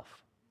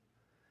himself.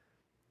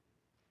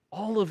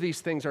 All of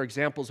these things are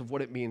examples of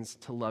what it means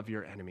to love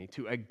your enemy,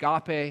 to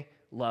agape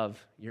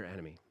love your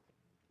enemy.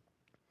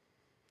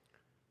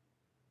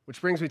 Which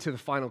brings me to the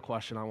final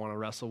question I want to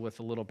wrestle with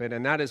a little bit,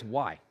 and that is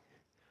why?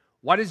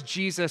 Why does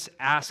Jesus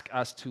ask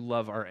us to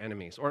love our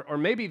enemies? Or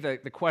maybe the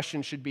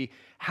question should be,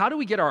 how do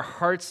we get our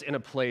hearts in a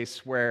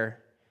place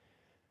where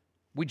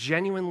we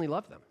genuinely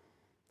love them?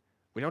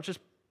 We don't just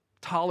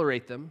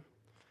tolerate them.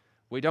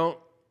 We don't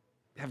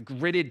have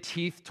gritted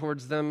teeth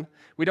towards them.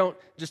 We don't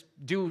just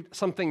do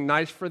something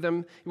nice for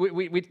them.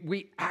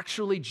 We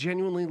actually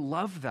genuinely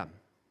love them.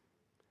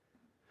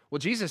 Well,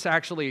 Jesus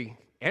actually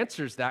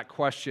answers that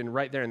question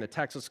right there in the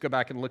text. Let's go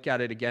back and look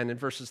at it again in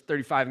verses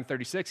 35 and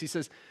 36. He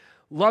says,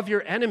 "Love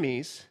your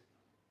enemies,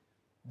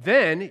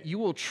 then you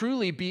will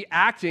truly be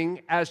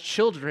acting as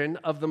children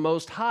of the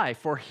Most High,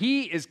 for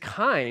he is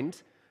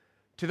kind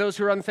to those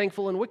who are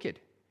unthankful and wicked.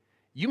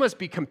 You must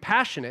be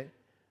compassionate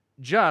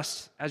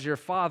just as your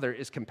Father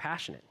is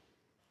compassionate.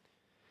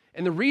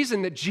 And the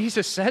reason that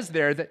Jesus says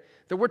there that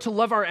we're to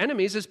love our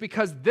enemies is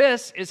because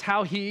this is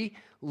how he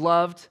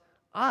loved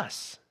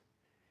us.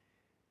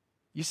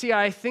 You see,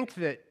 I think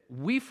that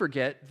we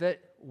forget that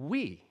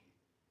we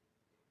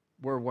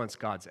were once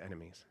God's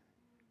enemies.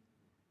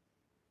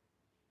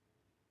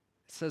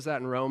 It says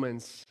that in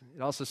Romans.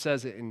 It also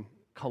says it in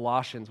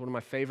Colossians, one of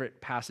my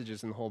favorite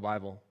passages in the whole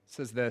Bible. It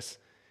says this: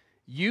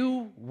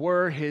 you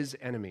were his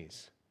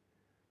enemies,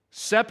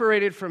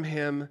 separated from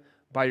him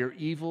by your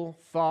evil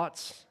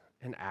thoughts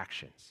and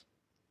actions.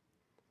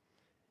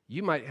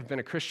 You might have been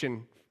a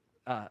Christian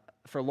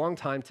for a long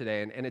time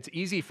today, and it's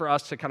easy for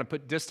us to kind of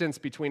put distance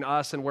between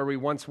us and where we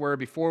once were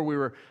before we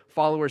were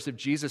followers of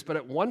Jesus. But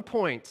at one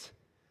point,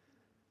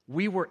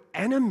 we were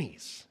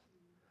enemies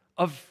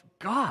of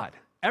God.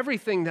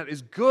 Everything that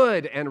is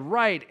good and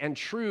right and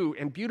true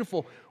and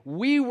beautiful,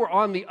 we were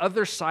on the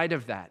other side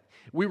of that.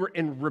 We were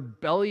in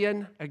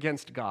rebellion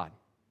against God,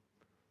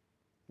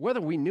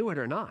 whether we knew it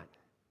or not.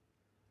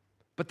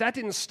 But that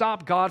didn't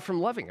stop God from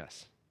loving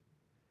us.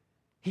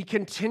 He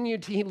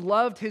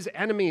loved his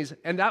enemies,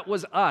 and that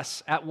was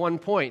us at one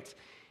point.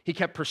 He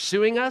kept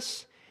pursuing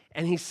us,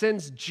 and he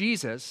sends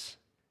Jesus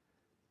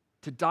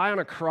to die on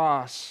a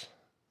cross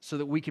so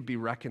that we could be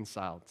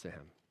reconciled to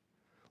him.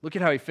 Look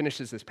at how he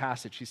finishes this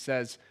passage. He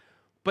says,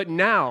 but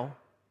now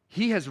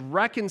he has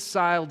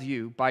reconciled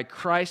you by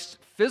Christ's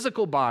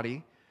physical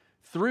body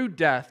through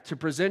death to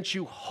present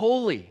you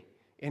holy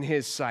in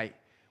his sight,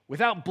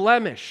 without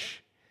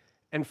blemish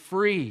and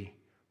free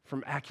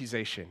from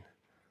accusation.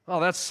 Oh,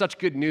 that's such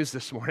good news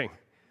this morning.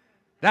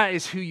 That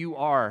is who you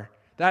are.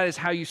 That is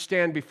how you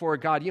stand before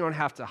God. You don't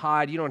have to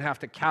hide. You don't have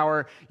to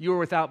cower. You are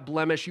without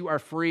blemish. You are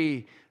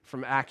free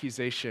from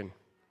accusation.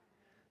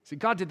 See,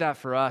 God did that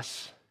for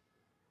us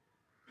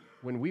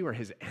when we were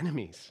his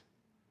enemies.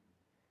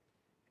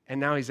 And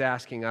now he's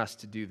asking us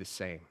to do the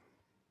same.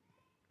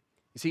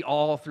 You see,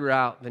 all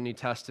throughout the New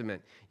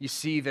Testament, you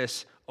see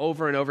this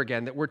over and over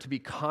again, that we're to be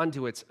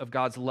conduits of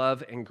God's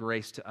love and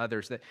grace to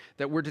others,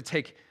 that we're to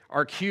take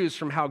our cues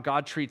from how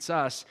God treats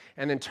us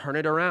and then turn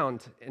it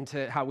around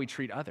into how we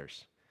treat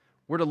others.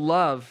 We're to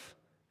love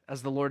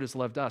as the Lord has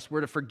loved us.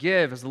 We're to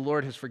forgive as the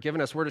Lord has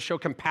forgiven us. We're to show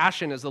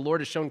compassion as the Lord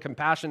has shown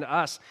compassion to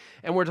us.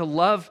 And we're to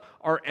love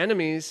our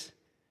enemies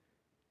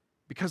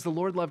because the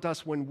Lord loved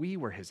us when we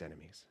were his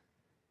enemies.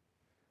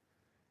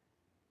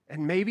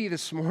 And maybe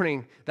this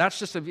morning, that's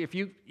just, if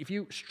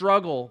you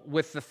struggle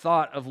with the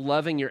thought of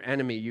loving your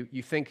enemy,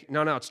 you think,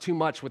 no, it's too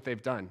much what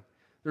they've done.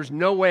 There's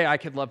no way I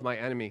could love my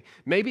enemy.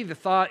 Maybe the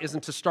thought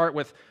isn't to start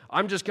with,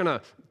 I'm just going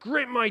to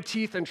grit my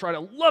teeth and try to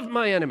love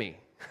my enemy.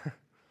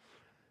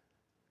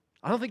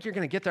 I don't think you're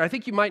going to get there. I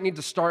think you might need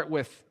to start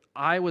with,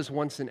 I was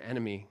once an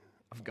enemy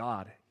of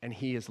God, and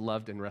he has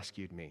loved and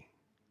rescued me.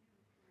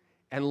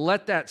 And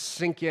let that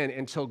sink in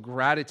until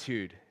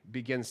gratitude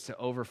begins to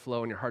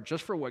overflow in your heart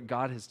just for what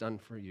God has done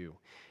for you.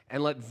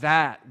 And let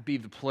that be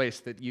the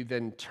place that you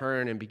then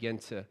turn and begin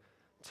to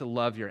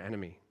love your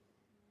enemy.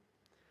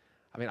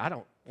 I mean, I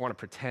don't want to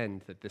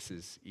pretend that this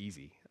is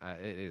easy.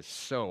 It is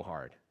so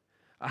hard.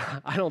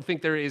 I don't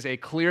think there is a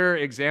clearer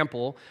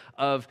example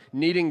of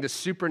needing the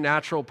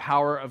supernatural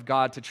power of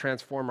God to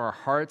transform our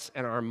hearts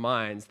and our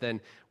minds than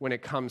when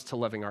it comes to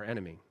loving our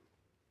enemy.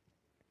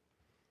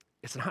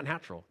 It's not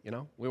natural, you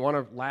know? We want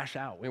to lash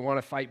out. We want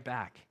to fight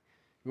back.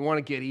 We want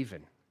to get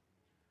even.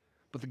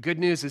 But the good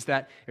news is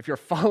that if you're a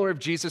follower of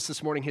Jesus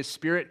this morning, his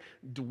Spirit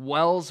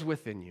dwells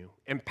within you,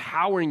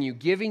 empowering you,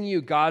 giving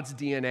you God's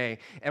DNA,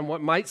 and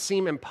what might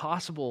seem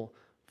impossible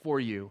for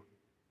you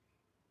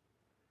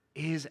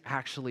is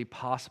actually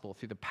possible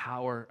through the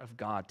power of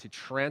God to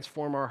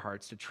transform our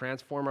hearts, to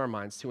transform our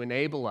minds, to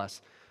enable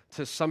us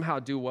to somehow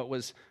do what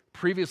was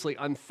previously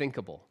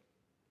unthinkable,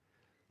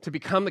 to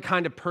become the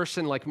kind of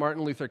person like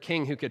Martin Luther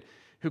King who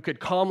could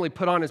calmly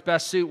put on his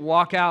best suit,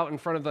 walk out in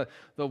front of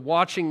the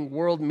watching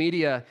world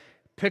media,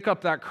 pick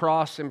up that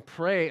cross and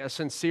pray a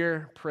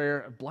sincere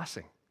prayer of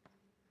blessing.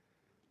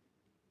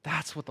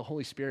 That's what the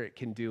Holy Spirit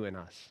can do in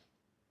us.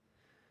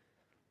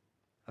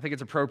 I think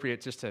it's appropriate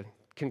just to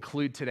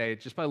conclude today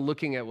just by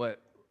looking at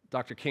what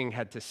Dr. King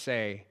had to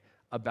say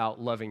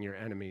about loving your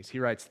enemies. He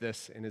writes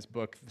this in his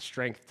book, The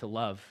Strength to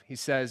Love. He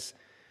says,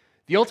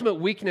 the ultimate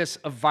weakness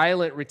of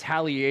violent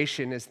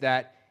retaliation is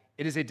that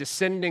it is a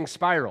descending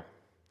spiral,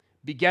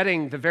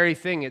 begetting the very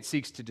thing it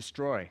seeks to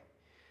destroy.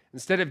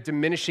 Instead of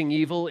diminishing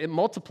evil, it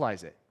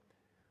multiplies it.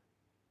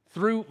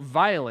 Through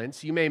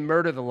violence, you may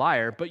murder the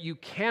liar, but you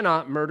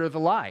cannot murder the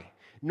lie,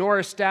 nor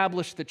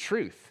establish the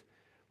truth.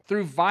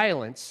 Through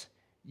violence,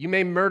 you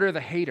may murder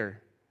the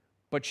hater,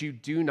 but you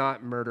do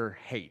not murder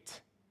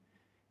hate.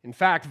 In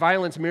fact,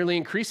 violence merely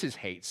increases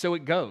hate, so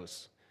it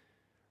goes.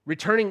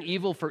 Returning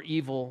evil for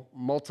evil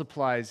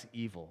multiplies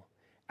evil,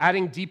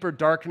 adding deeper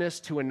darkness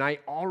to a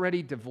night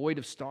already devoid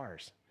of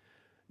stars.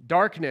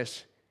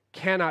 Darkness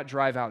cannot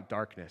drive out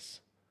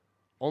darkness.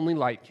 Only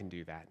light can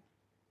do that.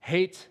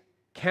 Hate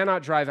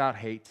cannot drive out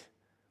hate.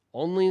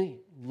 Only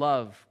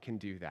love can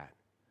do that.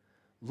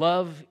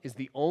 Love is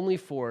the only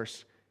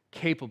force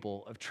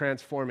capable of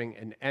transforming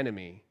an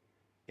enemy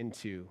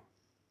into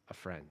a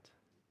friend.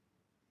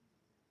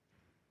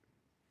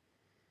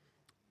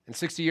 And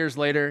 60 years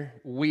later,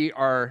 we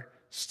are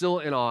still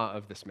in awe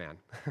of this man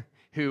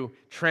who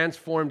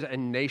transformed a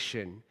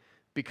nation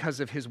because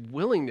of his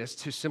willingness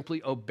to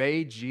simply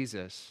obey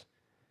Jesus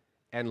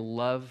and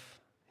love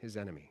his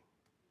enemy.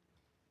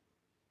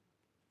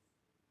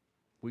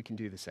 We can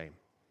do the same.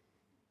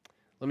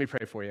 Let me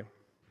pray for you.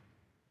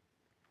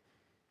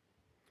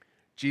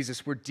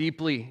 Jesus, we're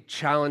deeply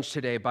challenged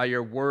today by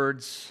your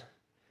words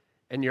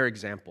and your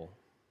example.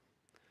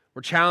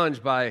 We're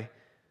challenged by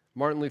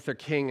Martin Luther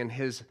King and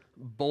his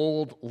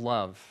bold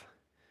love.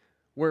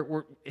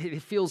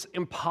 It feels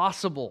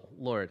impossible,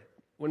 Lord,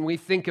 when we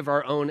think of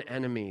our own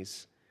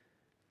enemies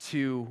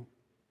to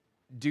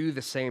do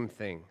the same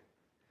thing.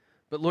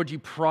 But Lord, you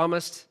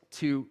promised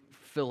to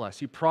fill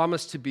us. You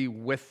promised to be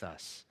with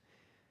us.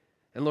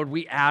 And Lord,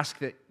 we ask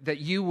that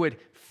you would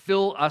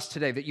fill us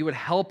today, that you would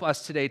help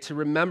us today to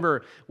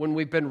remember when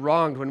we've been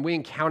wronged, when we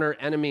encounter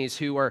enemies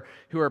who are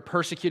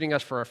persecuting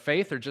us for our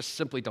faith or just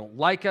simply don't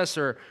like us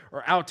or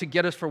out to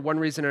get us for one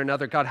reason or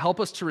another. God, help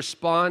us to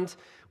respond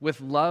with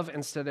love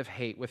instead of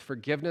hate, with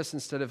forgiveness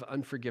instead of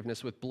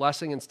unforgiveness, with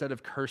blessing instead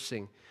of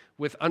cursing,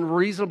 with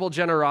unreasonable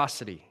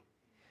generosity.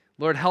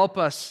 Lord, help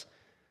us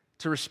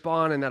to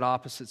respond in that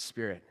opposite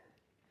spirit.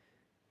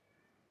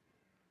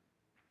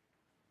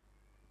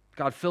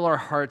 God, fill our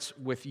hearts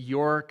with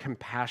your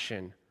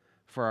compassion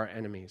for our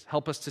enemies.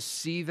 Help us to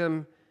see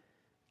them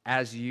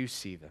as you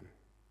see them.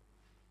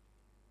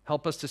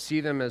 Help us to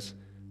see them as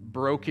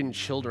broken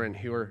children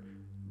who are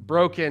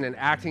broken and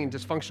acting in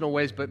dysfunctional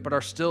ways, but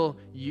are still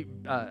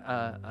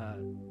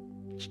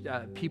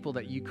people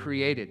that you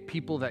created,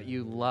 people that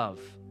you love,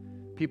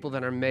 people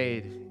that are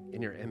made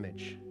in your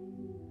image.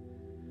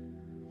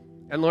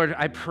 And Lord,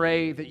 I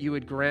pray that you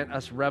would grant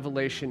us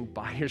revelation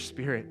by your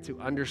Spirit to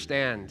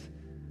understand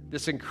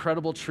this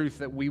incredible truth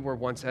that we were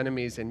once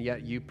enemies, and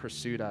yet you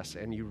pursued us,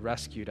 and you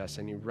rescued us,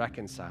 and you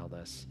reconciled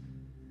us,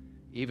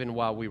 even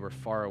while we were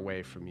far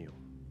away from you.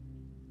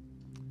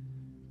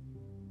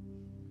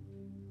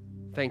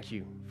 Thank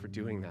you for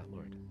doing that,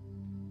 Lord.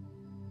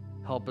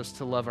 Help us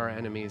to love our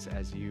enemies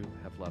as you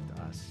have loved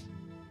us.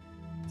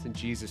 It's in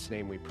Jesus'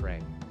 name we pray.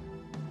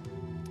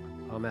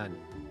 Amen.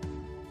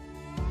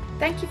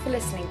 Thank you for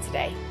listening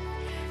today.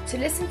 To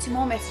listen to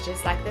more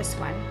messages like this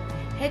one,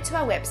 head to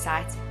our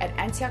website at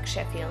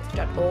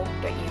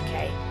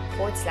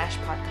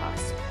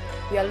antiochsheffield.org.uk/podcast.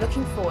 We are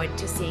looking forward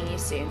to seeing you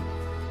soon.